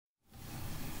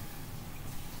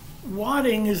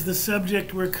Wadding is the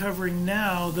subject we're covering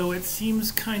now, though it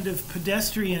seems kind of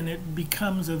pedestrian. It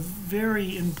becomes a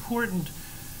very important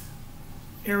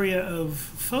area of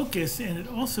focus, and it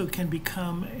also can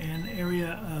become an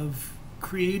area of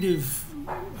creative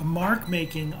mark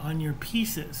making on your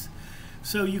pieces.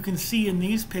 So you can see in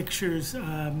these pictures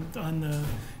on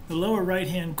the lower right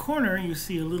hand corner, you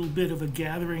see a little bit of a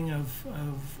gathering of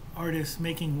artists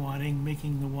making wadding,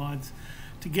 making the wads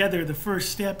together. The first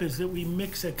step is that we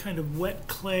mix a kind of wet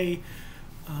clay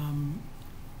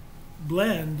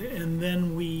blend, and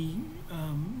then we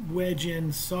wedge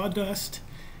in sawdust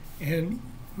and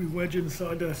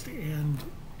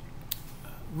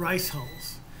rice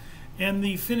hulls. And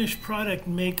the finished product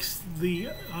makes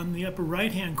on the upper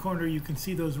right hand corner, you can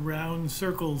see those round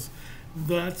circles.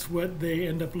 That's what they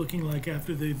end up looking like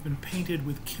after they've been painted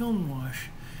with kiln wash.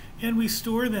 And we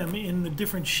store them in the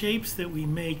different shapes that we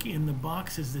make in the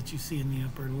boxes that you see in the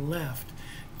upper left.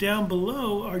 Down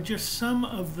below are just some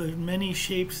of the many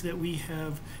shapes that we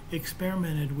have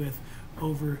experimented with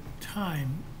over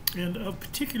time. And of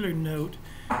particular note,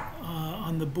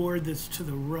 on the board that's to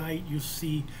the right, you'll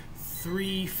see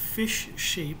 3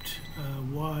 fish-shaped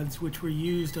wads which were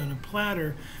used on a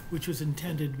platter which was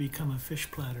intended to become a fish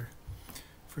platter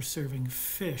for serving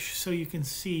fish. So you can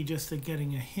see just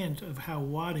getting a hint of how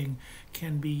wadding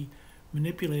can be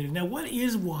manipulated. Now, what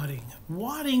is wadding?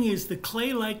 Wadding is the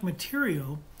clay-like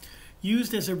material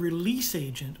used as a release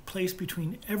agent placed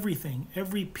between everything,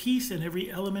 every piece and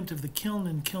every element of the kiln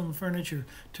and kiln furniture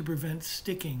to prevent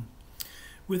sticking.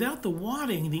 Without the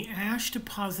wadding, the ash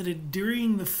deposited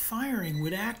during the firing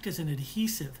would act as an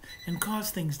adhesive and cause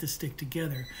things to stick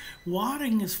together.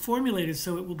 Wadding is formulated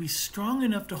so it will be strong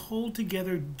enough to hold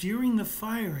together during the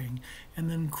firing and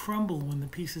then crumble when the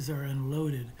pieces are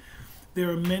unloaded. There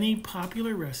are many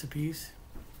popular recipes.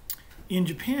 In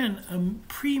Japan, a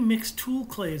pre-mixed tool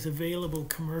clay is available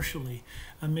commercially,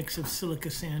 a mix of silica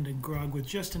sand and grog with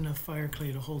just enough fire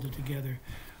clay to hold it together.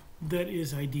 That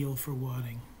is ideal for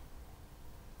wadding.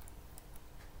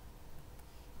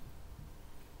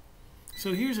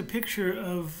 So here's a picture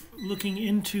of looking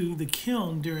into the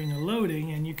kiln during a loading,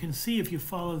 and you can see if you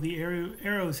follow the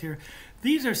arrows here,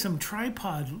 these are some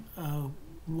tripod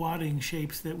wadding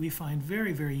shapes that we find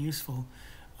very, very useful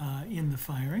in the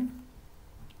firing.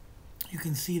 You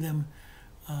can see them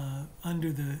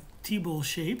under the T-bowl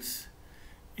shapes,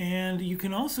 and you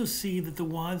can also see that the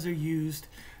wads are used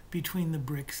between the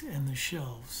bricks and the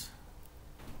shelves.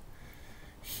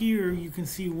 Here you can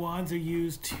see wads are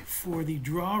used for the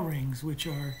draw rings, which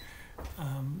are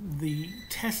the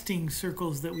testing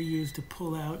circles that we use to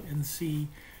pull out and see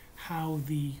how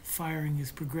the firing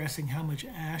is progressing, how much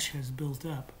ash has built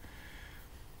up.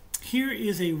 Here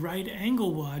is a right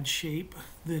angle wad shape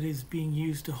that is being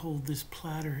used to hold this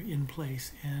platter in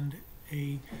place, and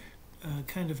a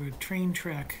kind of a train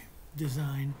track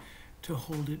design to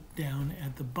hold it down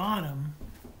at the bottom.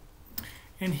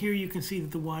 And here you can see that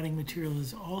the wadding material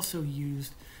is also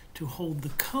used to hold the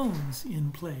cones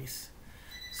in place.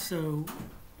 So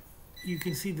you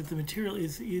can see that the material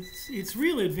its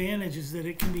real advantage is that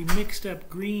it can be mixed up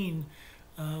green,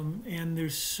 and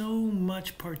there's so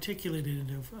much particulate in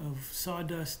it of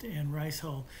sawdust and rice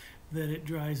hull that it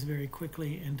dries very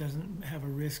quickly and doesn't have a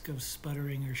risk of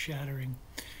sputtering or shattering.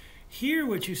 Here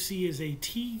what you see is a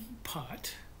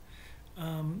teapot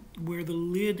where the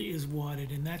lid is wadded,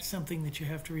 and that's something that you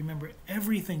have to remember.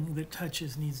 Everything that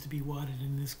touches needs to be wadded,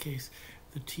 in this case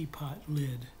the teapot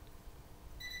lid.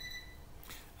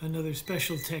 Another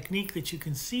special technique that you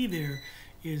can see there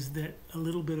is that a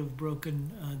little bit of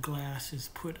broken glass is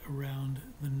put around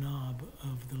the knob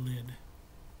of the lid.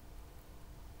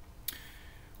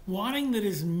 Wadding that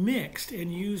is mixed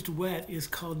and used wet is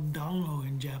called dango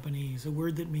in Japanese, a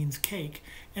word that means cake.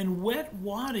 And wet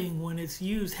wadding, when it's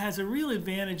used, has a real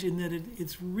advantage in that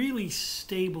it's really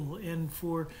stable. And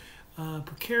for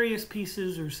precarious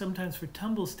pieces, or sometimes for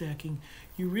tumble stacking,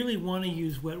 you really want to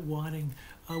use wet wadding.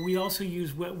 We also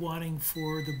use wet wadding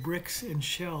for the bricks and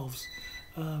shelves.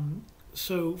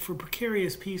 So for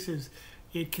precarious pieces,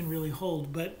 it can really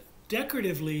hold. But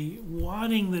decoratively,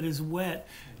 wadding that is wet,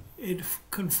 it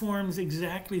conforms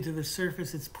exactly to the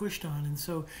surface it's pushed on, and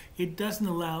so it doesn't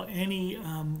allow any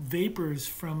vapors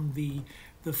from the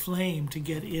flame to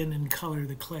get in and color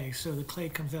the clay. So the clay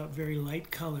comes out very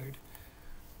light colored.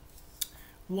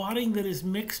 Wadding that is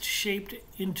mixed, shaped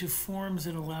into forms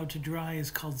and allowed to dry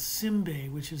is called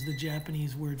simbe, which is the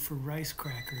Japanese word for rice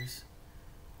crackers.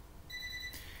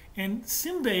 And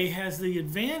simbe has the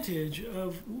advantage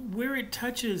of where it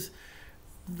touches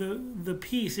the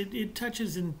piece, it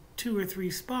touches in 2 or 3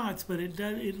 spots, but it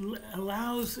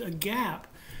allows a gap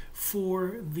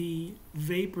for the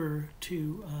vapor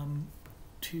to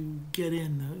get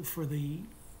in, for the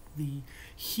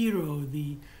hero,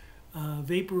 the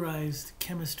vaporized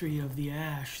chemistry of the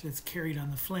ash that's carried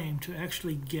on the flame to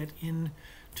actually get in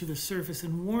to the surface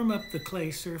and warm up the clay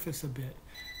surface a bit,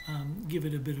 give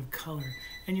it a bit of color.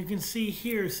 And you can see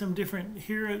here some different,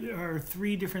 here are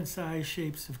 3 different size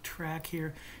shapes of track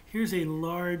here. Here's a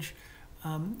large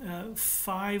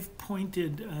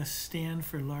 5-pointed stand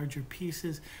for larger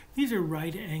pieces. These are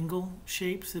right angle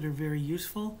shapes that are very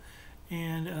useful.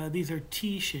 And these are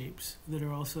T shapes that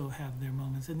are also have their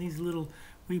moments. And these little,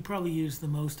 we probably use the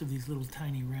most of these little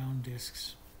tiny round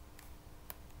discs.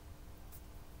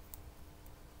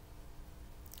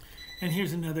 And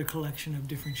here's another collection of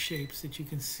different shapes that you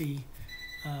can see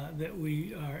that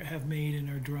we have made and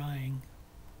are drying.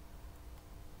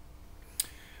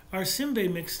 Our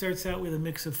Simbe mix starts out with a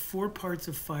mix of 4 parts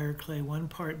of fire clay, 1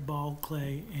 part ball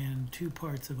clay, and 2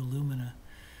 parts of alumina.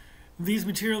 These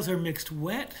materials are mixed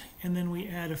wet, and then we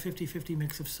add a 50-50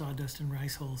 mix of sawdust and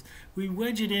rice hulls. We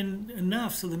wedge it in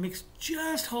enough so the mix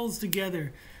just holds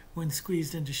together when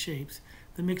squeezed into shapes.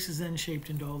 The mix is then shaped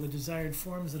into all the desired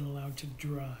forms and allowed to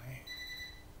dry.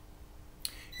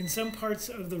 In some parts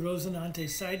of the Rosinante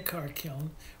sidecar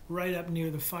kiln, right up near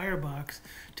the firebox,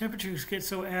 temperatures get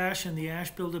so ash and the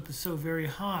ash buildup is so very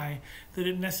high that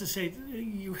it necessitates,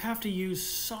 you have to use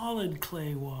solid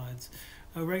clay wads.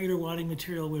 A regular wadding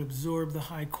material would absorb the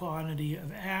high quantity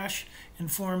of ash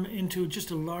and form into just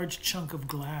a large chunk of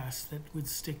glass that would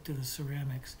stick to the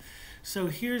ceramics. So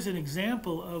here's an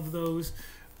example of those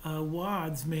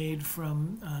wads made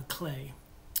from clay.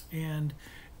 And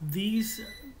these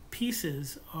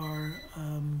pieces are,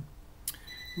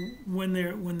 when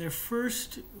they're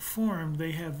first formed,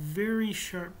 they have very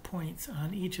sharp points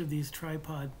on each of these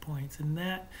tripod points, and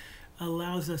that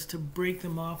allows us to break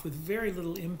them off with very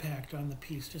little impact on the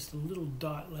piece, just a little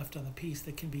dot left on the piece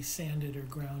that can be sanded or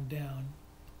ground down.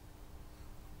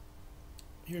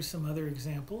 Here's some other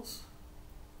examples.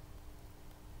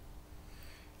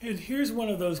 And here's one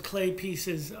of those clay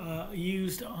pieces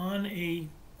used on a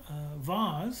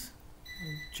vase,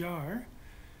 a jar.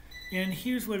 And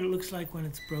here's what it looks like when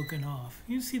it's broken off.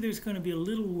 You can see there's going to be a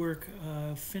little work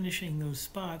finishing those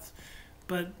spots,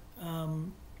 but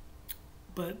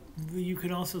you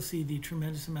can also see the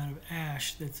tremendous amount of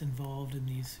ash that's involved in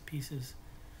these pieces.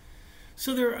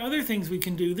 So there are other things we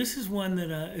can do. This is one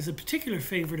that is a particular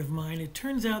favorite of mine. It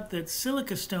turns out that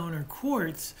silica stone or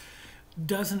quartz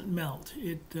doesn't melt.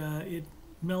 It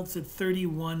melts at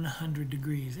 3,100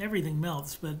 degrees. Everything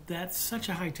melts, but that's such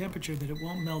a high temperature that it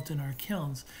won't melt in our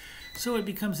kilns. So it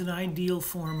becomes an ideal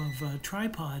form of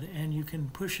tripod, and you can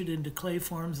push it into clay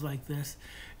forms like this,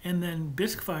 and then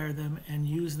bisque fire them and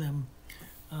use them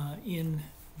in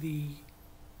the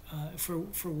for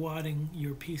wadding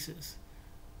your pieces.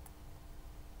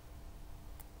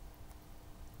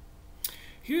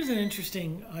 Here's an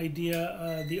interesting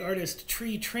idea. The artist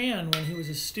Tree Tran, when he was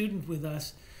a student with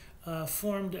us,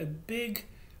 formed a big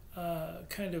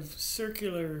kind of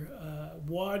circular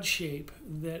wad shape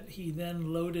that he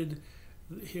then loaded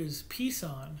his piece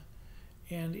on,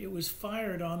 and it was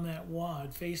fired on that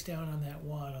wad, face down on that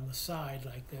wad on the side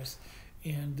like this,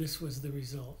 and this was the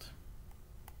result.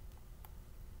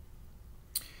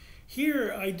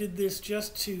 Here I did this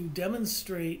just to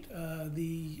demonstrate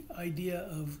the idea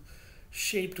of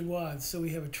shaped wads. So we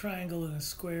have a triangle and a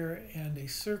square and a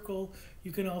circle.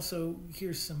 You can also,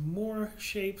 here's some more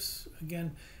shapes,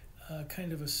 again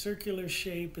kind of a circular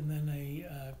shape, and then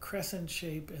a crescent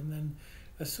shape, and then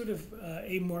a sort of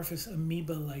amorphous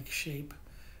amoeba-like shape.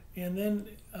 And then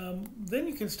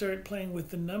you can start playing with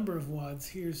the number of wads.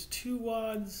 Here's 2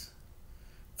 wads,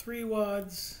 3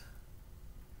 wads,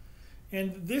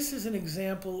 and this is an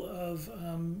example of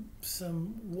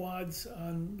some wads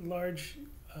on large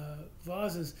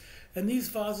vases, and these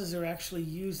vases are actually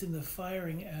used in the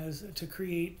firing as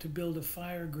to build a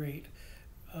fire grate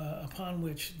upon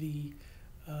which the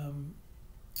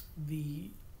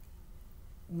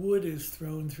wood is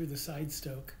thrown through the side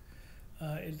stoke.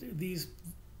 These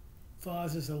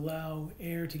vases allow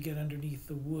air to get underneath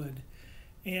the wood.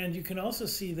 And you can also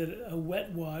see that a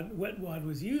wet wad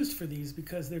was used for these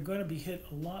because they're going to be hit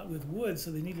a lot with wood,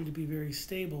 so they needed to be very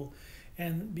stable.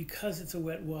 And because it's a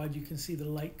wet wad, you can see the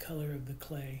light color of the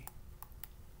clay.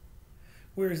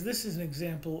 Whereas this is an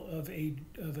example of a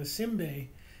Simbe,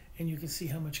 and you can see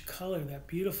how much color, that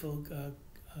beautiful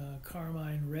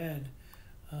carmine red,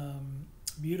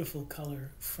 beautiful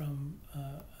color from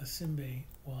a Simbe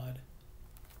wad.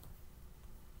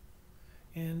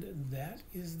 And that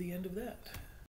is the end of that.